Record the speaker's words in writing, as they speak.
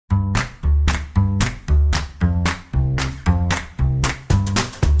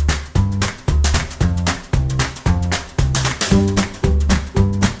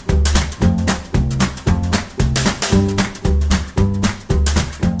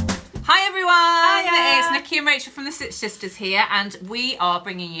everyone, it's Nikki and Rachel from the Stitch Sisters here, and we are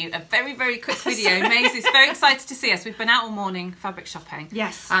bringing you a very, very quick video. Maisie's very excited to see us. We've been out all morning fabric shopping.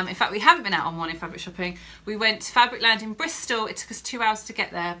 Yes. In fact, we haven't been out all morning fabric shopping. We went to Fabricland in Bristol. It took us 2 hours to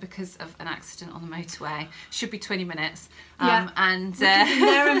get there because of an accident on the motorway. Should be 20 minutes. And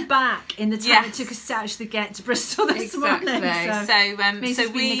there and back in the time it took us to actually get to Bristol this morning. So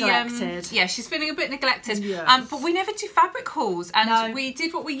we neglected. Yeah, she's feeling a bit neglected. Yes. But we never do fabric hauls, and we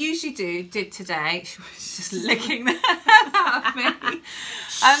did what we usually did today. She was just licking the hell out of me.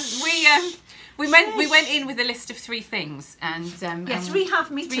 We went in with a list of 3 things, and 3.5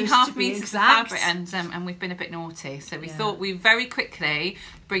 meters. 3.5 meters of fabric, and we've been a bit naughty, so we thought we'd very quickly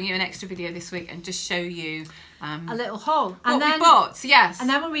bring you an extra video this week and just show you a little haul. And what we bought. Yes. And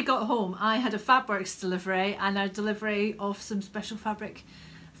then when we got home, I had a Fabworks delivery and a delivery of some special fabric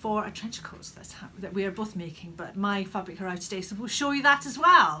for a trench coat that we are both making, but my fabric arrived today, so we'll show you that as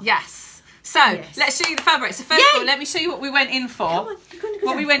well. Yes. So let's show you the fabric. So first of all, let me show you what we went in for. Come on, you're going to go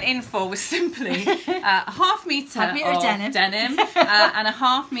what we went in for was simply a half metre of denim and a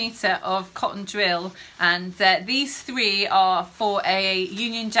half metre of cotton drill, and these 3 are for a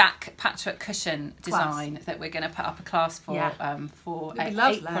Union Jack patchwork cushion design that we're going to put up a class for April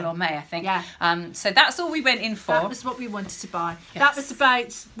or May, I think. So that's all we went in for. That was what we wanted to buy. That was about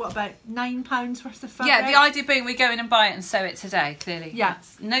 £9 worth of fabric. Yeah, the idea being we go in and buy it and sew it today, clearly. Yeah.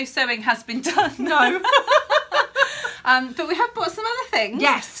 No sewing has been done. No. But we have bought some other things.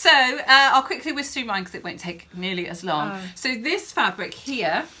 Yes. So I'll quickly whiz through mine because it won't take nearly as long. So this fabric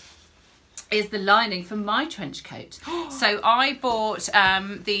here is the lining for my trench coat. So I bought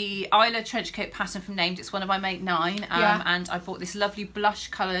the Isla trench coat pattern from Named. It's one of my Make 9, and I bought this lovely blush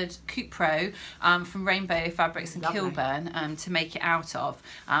coloured Cupro from Rainbow Fabrics in Kilburn to make it out of,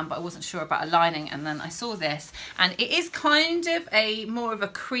 but I wasn't sure about a lining, and then I saw this, and it is kind of more of a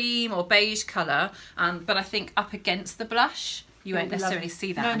cream or beige colour, but I think up against the blush you won't necessarily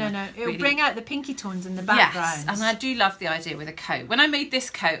see that. No. It'll bring out the pinky tones in the background. Yes, and I do love the idea with a coat. When I made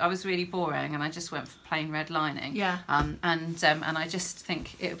this coat, I was really boring, and I just went for plain red lining. Yeah. And I just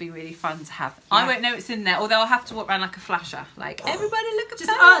think it would be really fun to have. I won't know it's in there, although I'll have to walk around like a flasher, like everybody look at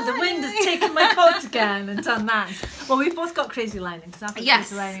that. The wind has taken my coat again and done that. Well, we've both got crazy lining. Yes.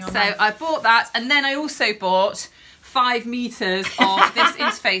 So I bought that, and then I also bought 5 meters of this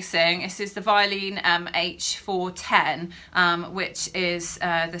interfacing. This is the Violin H410, which is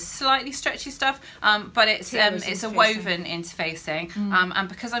the slightly stretchy stuff, but it's a woven interfacing. And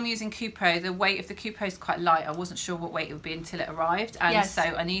because I'm using Cupro, the weight of the Cupro is quite light. I wasn't sure what weight it would be until it arrived, and so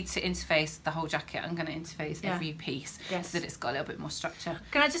I need to interface the whole jacket. I'm going to interface every piece so that it's got a little bit more structure.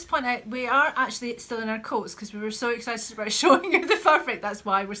 Can I just point out, we are actually still in our coats because we were so excited about showing you the fabric. That's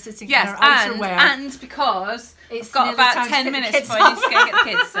why we're sitting in our outerwear. And because it's got about 10 minutes before I need to go get the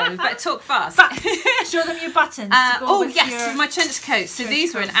kids, so we better talk fast. Show them your buttons. With my trench coat. So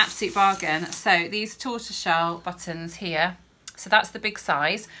these were an absolute bargain. So these tortoiseshell buttons here. So that's the big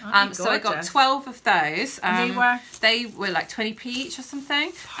size. So I got 12 of those. They were like 20p each or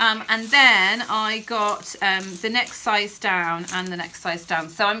something. And then I got the next size down and the next size down.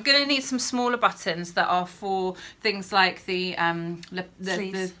 So I'm going to need some smaller buttons that are for things like the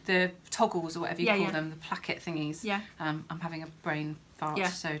toggles or whatever you call them, the placket thingies. I'm having a brain fart,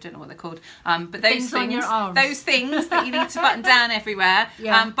 so I don't know what they're called. But those things that you need to button down everywhere.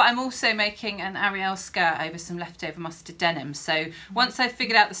 But I'm also making an Ariel skirt over some leftover mustard denim. So once I've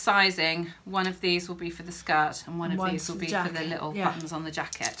figured out the sizing, one of these will be for the skirt and one of these will be for the little buttons on the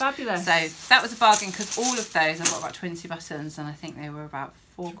jacket. Fabulous. So that was a bargain because all of those, I got about 20 buttons, and I think they were about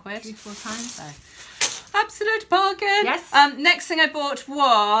 £4. 3-4 times. So absolute bargain. Yes. Next thing I bought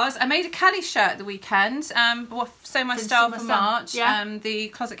was, I made a Cali shirt the weekend. Sew My Style for March. The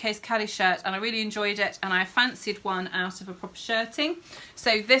Closet Case Cali shirt, and I really enjoyed it, and I fancied one out of a proper shirting.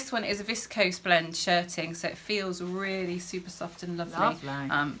 So this one is a viscose blend shirting, so it feels really super soft and lovely.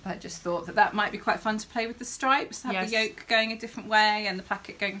 I just thought that might be quite fun to play with the stripes, have the yoke going a different way and the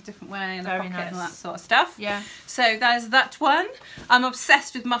placket going a different way and the pocket and all that sort of stuff. So there's that one. I'm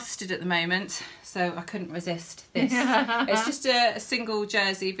obsessed with mustard at the moment, so I couldn't resist this. It's just a single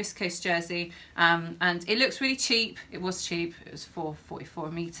jersey, viscose jersey, and it looks really cheap. It was cheap. It was £4.44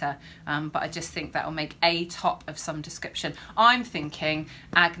 a metre, but I just think that'll make a top of some description. I'm thinking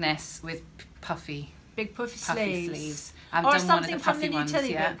Agnes with big puffy sleeves. Or something from the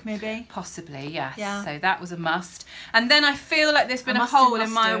utility book, maybe. Possibly, yes. So that was a must. And then I feel like there's been a hole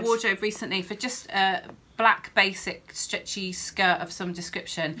in my wardrobe recently for just black basic stretchy skirt of some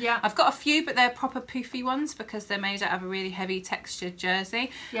description. I've got a few, but they're proper poofy ones because they're made out of a really heavy textured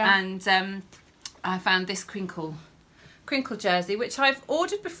jersey. And I found this crinkle crinkle jersey, which I've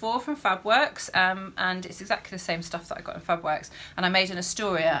ordered before from Fabworks, and it's exactly the same stuff that I got in Fabworks, and I made an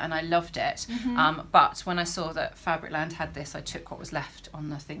Astoria and I loved it. But when I saw that Fabricland had this, I took what was left on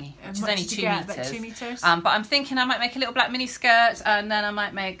the thingy, which is only 2 meters. About 2 meters. But I'm thinking I might make a little black mini skirt, and then I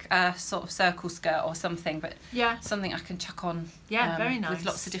might make a sort of circle skirt or something, but something I can chuck on very nice, with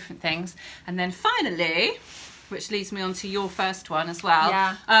lots of different things. And then finally, which leads me on to your first one as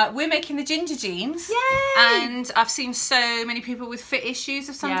well. We're making the ginger jeans. Yay! And I've seen so many people with fit issues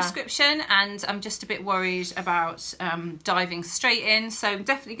of some description, and I'm just a bit worried about diving straight in. So I'm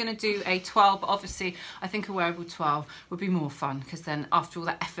definitely going to do a 12, but obviously I think a wearable 12 would be more fun, because then after all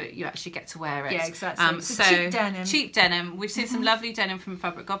that effort you actually get to wear it. Yeah, exactly. So cheap denim. Cheap denim. We've seen some lovely denim from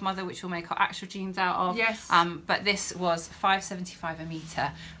Fabric Godmother, which we'll make our actual jeans out of. Yes. But this was £5.75 a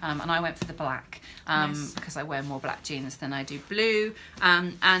metre, and I went for the black because I wear more black jeans than I do blue,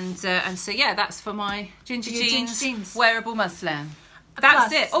 and so yeah, that's for my ginger jeans wearable muslin.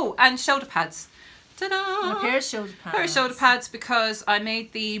 That's it. Oh, and shoulder pads. Ta-da! A pair of shoulder pads. Pair of shoulder pads, because I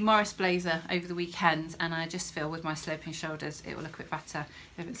made the Morris blazer over the weekend, and I just feel with my sloping shoulders it will look a bit better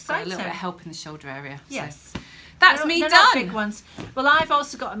if it's got a little bit of help in the shoulder area. Yes. So that's me done. Not big ones. Well, I've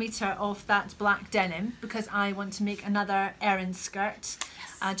also got a metre of that black denim because I want to make another Erin skirt.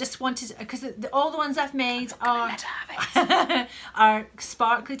 I just wanted, because all the ones I've made are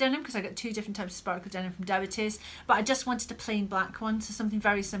sparkly denim, because I got 2 different types of sparkly denim from Debities, but I just wanted a plain black one, so something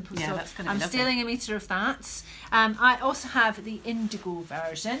very simple. Yeah, so that's gonna be I'm lovely. stealing a metre of that. I also have the indigo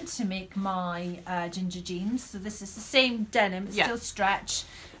version to make my ginger jeans. So this is the same denim, it's still stretch.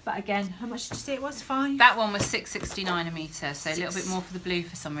 But again, how much did you say it was? 5? That one was £6.69 a metre, so a little bit more for the blue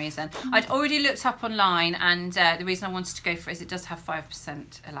for some reason. I'd already looked up online, and the reason I wanted to go for it is it does have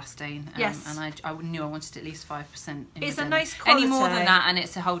 5% elastane. And I knew I wanted at least 5%. It's a nice quality. Any more than that, and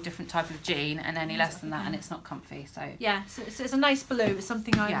it's a whole different type of jean, and any less than that, and it's not comfy. So yeah, so it's a nice blue. It's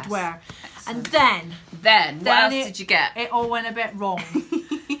something I would wear. Excellent. And then what else did you get? It all went a bit wrong.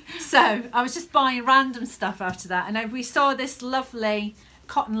 So I was just buying random stuff after that, and we saw this lovely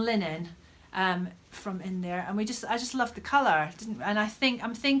cotton linen from in there, and I just loved the colour, and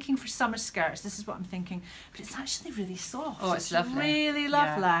I'm thinking for summer skirts, this is what I'm thinking, but it's actually really soft. Oh, it's lovely. Really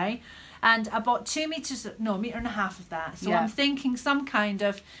lovely. And I bought 2 meters, no, 1.5 meters of that, so I'm thinking some kind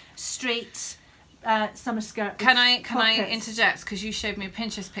of straight summer skirt. Can I interject, because you showed me a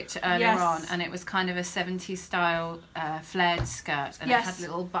Pinterest picture earlier on, and it was kind of a 70s style flared skirt, and it had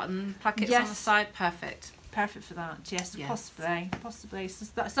little button plackets on the side. Perfect for that. Yes. Possibly. So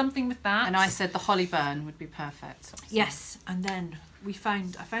that's something with that. And I said the holly burn would be perfect. So. Yes. And then I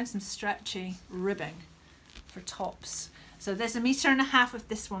found some stretchy ribbing for tops. So there's 1.5 meters of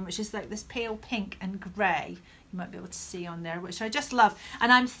this one, which is like this pale pink and grey. You might be able to see on there, which I just love.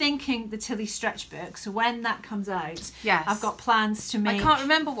 And I'm thinking the Tilly stretch book. So when that comes out, I've got plans to make. I can't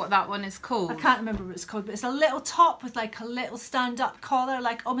remember what that one is called. I can't remember what it's called, but it's a little top with like a little stand-up collar,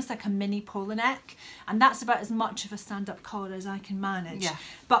 like almost like a mini polo neck. And that's about as much of a stand-up collar as I can manage. Yeah.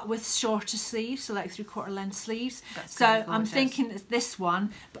 But with shorter sleeves, so like 3/4 length sleeves. So I'm thinking it's this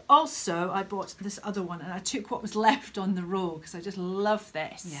one, but also I bought this other one, and I took what was left on the roll because I just love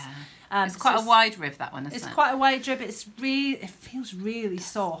this. Yeah. It's quite a wide rib, that one, isn't it? It's quite a wide rib. It feels really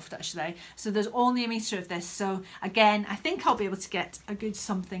soft, actually. So there's only 1 meter of this. So again, I think I'll be able to get a good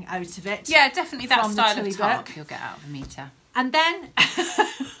something out of it. Yeah, definitely that style of top you'll get out of 1 meter. And then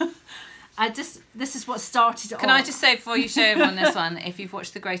this is what started it all. Can I just say before you show him on this one, if you've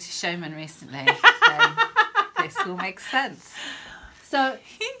watched The Greatest Showman recently, then this will make sense. So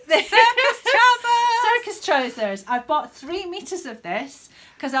circus trousers. I bought 3 meters of this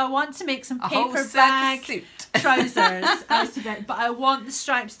because I want to make some paper bag trousers out of it, but I want the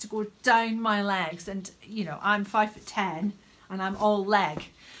stripes to go down my legs, and you know I'm 5'10" and I'm all leg.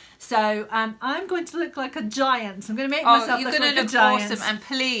 So I'm going to look like a giant. I'm going to make myself look like a giant. You're going to look awesome. And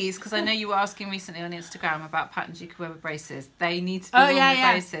please, because I know you were asking recently on Instagram about patterns you could wear with braces. They need to be worn with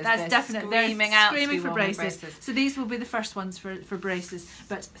braces. That's definite. Screaming out to be worn with braces. So these will be the first ones for braces,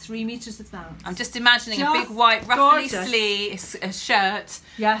 but 3 meters of that. I'm just imagining a big white ruffly sleeve, a shirt,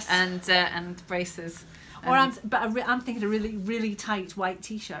 and braces. Or I'm thinking a really, really tight white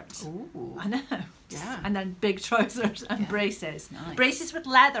t-shirt. Ooh. I know. Yeah. And then big trousers and braces. Nice. Braces with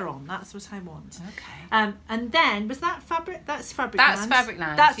leather on. That's what I want. Okay. And then, was that fabric? That's Fabricland. That's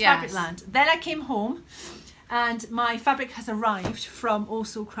Fabricland. That's Fabricland. Then I came home, and my fabric has arrived from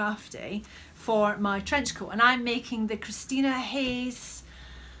Also Crafty for my trench coat. And I'm making the Christina Hayes.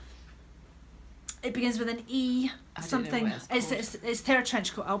 It begins with an E. Something. It's their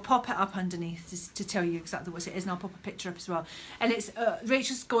trench coat. I'll pop it up underneath to tell you exactly what it is, and I'll pop a picture up as well. And it's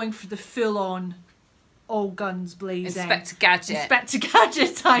Rachel's going for the full-on all guns blazing. Inspector Gadget. Inspector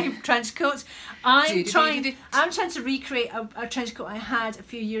Gadget type trench coat. I'm trying to recreate a trench coat I had a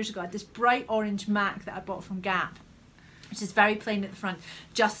few years ago. I had this bright orange MAC that I bought from Gap, which is very plain at the front,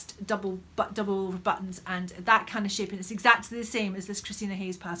 just double buttons and that kind of shape, and it's exactly the same as this Christina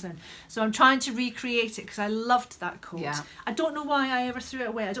Hayes pattern. So I'm trying to recreate it because I loved that coat. Yeah. I don't know why I ever threw it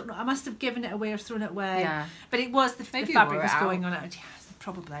away. I don't know. I must have given it away or thrown it away. Yeah. But it was the fabric was going on it. Yeah,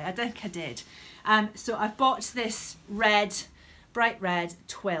 probably. I think I did. So I've bought this red, bright red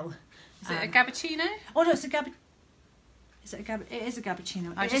twill. Is it a Gabardino? Oh no, it's a Gabardino. It is a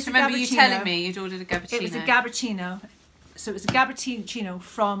Gabardino. I just remember you telling me you'd ordered a Gabardino. It was a Gabardino. So it was a Gabardino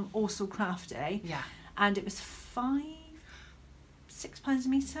from Also Crafty. Yeah. And it was £6 a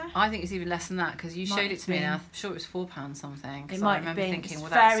metre. I think it's even less than that because you showed it to me and I'm sure it was £4 something. It might have been. Thinking, well,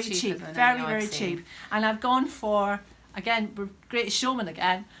 that's very cheap. Very cheap. And I've gone for, again, we're Greatest Showman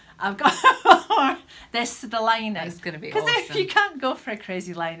again. I've got the lining. It's going to be awesome. Because if you can't go for a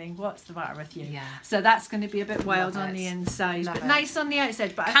crazy lining, what's the matter with you? Yeah. So that's going to be a bit wild on the inside, but nice on the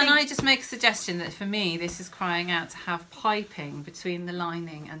outside. But I just make a suggestion that for me, this is crying out to have piping between the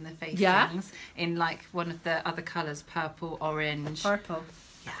lining and the facings in like one of the other colours, purple, orange. Purple.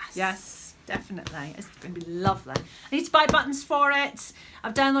 Yes. Yes. Definitely. It's going to be lovely. I need to buy buttons for it.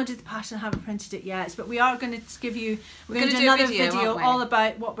 I've downloaded the pattern, I haven't printed it yet, but we are going to give you, we're going to do another video all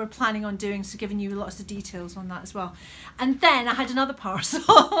about what we're planning on doing, so giving you lots of details on that as well. And then I had another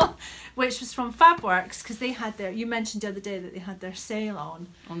parcel, which was from Fabworks, because they had their, you mentioned the other day that they had their sale on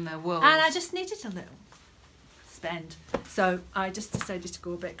their wools. And I just needed a little spend. So I just decided to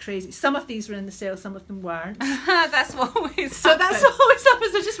go a bit crazy. Some of these were in the sale, some of them weren't. That's what always So that's always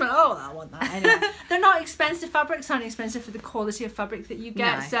happens. I just went, oh, I want that anyway. They're not expensive. Fabrics aren't expensive for the quality of fabric that you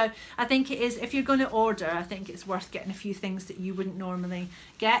get. No. So I think it is, if you're going to order, I think it's worth getting a few things that you wouldn't normally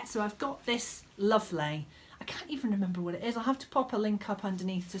get. So I've got this lovely, I can't even remember what it is. I'll have to pop a link up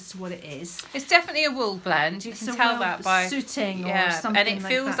underneath as to what it is. It's definitely a wool blend. You can tell that by suiting or something. And it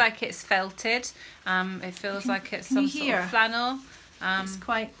feels like it's felted. It feels like it's some sort of flannel. It's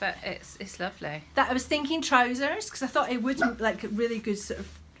quite, but it's lovely. That I was thinking trousers because I thought it would like really good sort of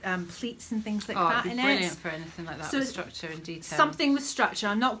pleats and things like that in it. Brilliant for anything like that with structure and detail. Something with structure.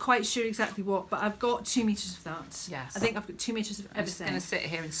 I'm not quite sure exactly what, but I've got 2 meters of that. Yes. I think I've got 2 meters of everything. I'm just going to sit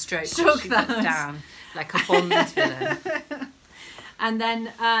here and stroke that down like a Bond villain. And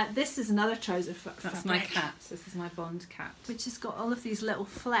then this is another trouser That's my cat. This is my Bond cat. Which has got all of these little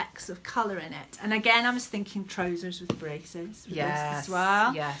flecks of colour in it. And again, I was thinking trousers with braces with this as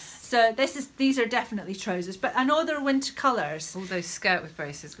well. Yes. So these are definitely trousers, but I know they're winter colours. Although skirt with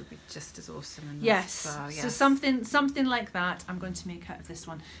braces would be just as awesome. In yes. As well, yes. So something like that I'm going to make out of this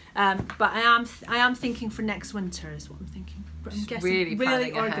one. But I am thinking for next winter is what I'm thinking. I'm guessing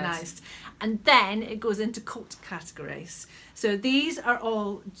really organised. And then it goes into coat categories. So these are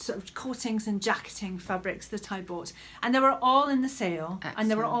all sort of coatings and jacketing fabrics that I bought, and they were all in the sale. Excellent. And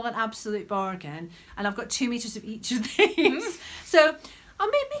they were all an absolute bargain. And I've got 2 meters of each of these. So I'm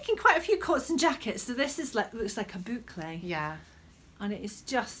making quite a few coats and jackets. So this is looks like a boucle. Yeah. And it is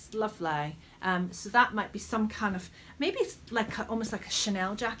just lovely. So that might be some kind of, maybe it's like almost like a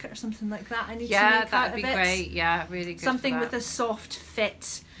Chanel jacket or something like that. I need to make out of it. Yeah, that'd be great. Yeah, really good. Something with a soft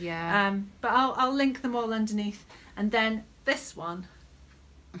fit. Yeah. But I'll link them all underneath. And then this one,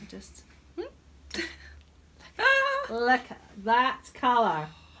 just look at that colour.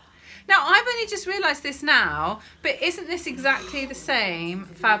 Now I've only just realised this now, but isn't this exactly the same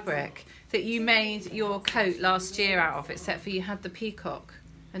fabric that you made your coat last year out of, except for you had the peacock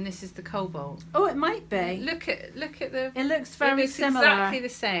and this is the cobalt? Oh, it might be. Look at the. It looks very similar. Exactly the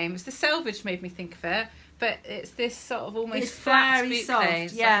same. It's the selvage made me think of it, but it's this sort of almost it's flat very boucle. soft.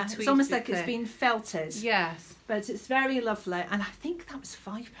 It's yeah, like it's almost like it's been felted. Yes, but it's very lovely, and I think that was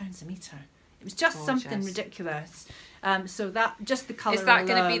 £5 a metre. It was just something ridiculous. So that just the colour. Is that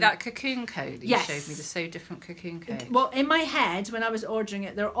going to be that cocoon coat that you showed me? The so different cocoon coat. Well, in my head when I was ordering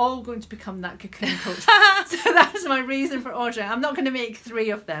it, they're all going to become that cocoon coat. So that was my reason for ordering. I'm not going to make 3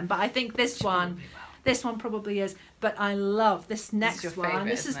 of them, but I think this one probably is. But I love this next one.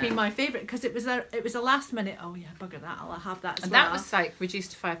 This has been my favourite because it was a last minute. Oh yeah, bugger that! I'll have that as well. And that was like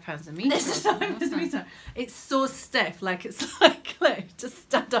reduced to £5 a metre. This is £5 a metre. It's so stiff, like it's like just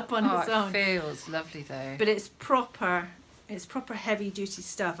stand up on its own. It feels lovely though. But it's proper. It's proper heavy duty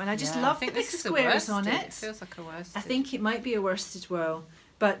stuff, and I just love the big squares on it. It feels like a worsted. I think it might be a worsted wool,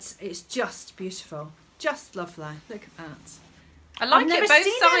 but it's just beautiful, just lovely. Look at that. I like it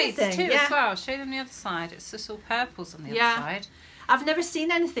both sides too as well. Show them the other side. It's just all purples on the other side. I've never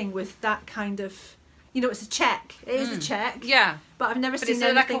seen anything with that kind of you know, it's a check. It is a check. Yeah. But I've never seen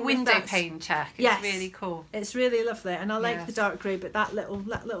anything like a with window that. pane check. It's really cool. It's really lovely, and I like the dark grey, but that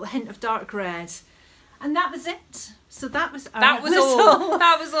little hint of dark red. And that was it. So that was all. That was all.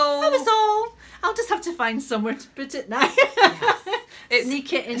 That was all. I'll just have to find somewhere to put it now.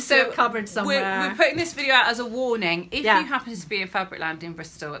 Sneak it into a cupboard somewhere. We're putting this video out as a warning. If you happen to be in Fabricland in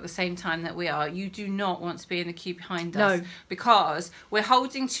Bristol at the same time that we are, you do not want to be in the queue behind us. Because we're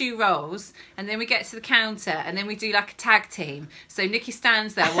holding 2 rolls, and then we get to the counter, and then we do like a tag team. So Nikki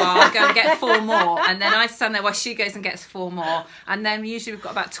stands there while I go and get 4 more, and then I stand there while she goes and gets 4 more, and then usually we've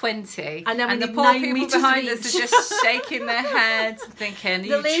got about 20. And then the poor people behind us are just shaking their heads, thinking,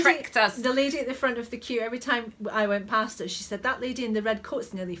 you tricked us. The lady at the front of the queue, every time I went past her, she said, that lady in the red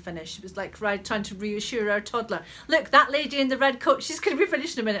coat's nearly finished. She was like trying to reassure our toddler. Look, that lady in the red coat, she's going to be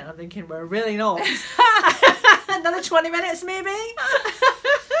finished in a minute. And I'm thinking, we're really not. Another 20 minutes maybe.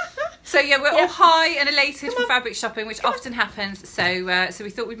 So yeah, we're all high and elated from fabric shopping, which often happens. So so we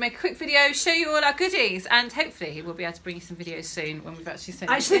thought we'd make a quick video, show you all our goodies, and hopefully we'll be able to bring you some videos soon when we've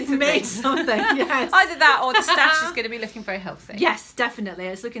actually made something. Yes. Either that or the stash is going to be looking very healthy. Yes, definitely.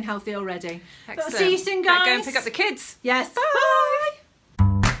 It's looking healthy already. Excellent. But see you soon, guys. Go and pick up the kids. Yes. Bye.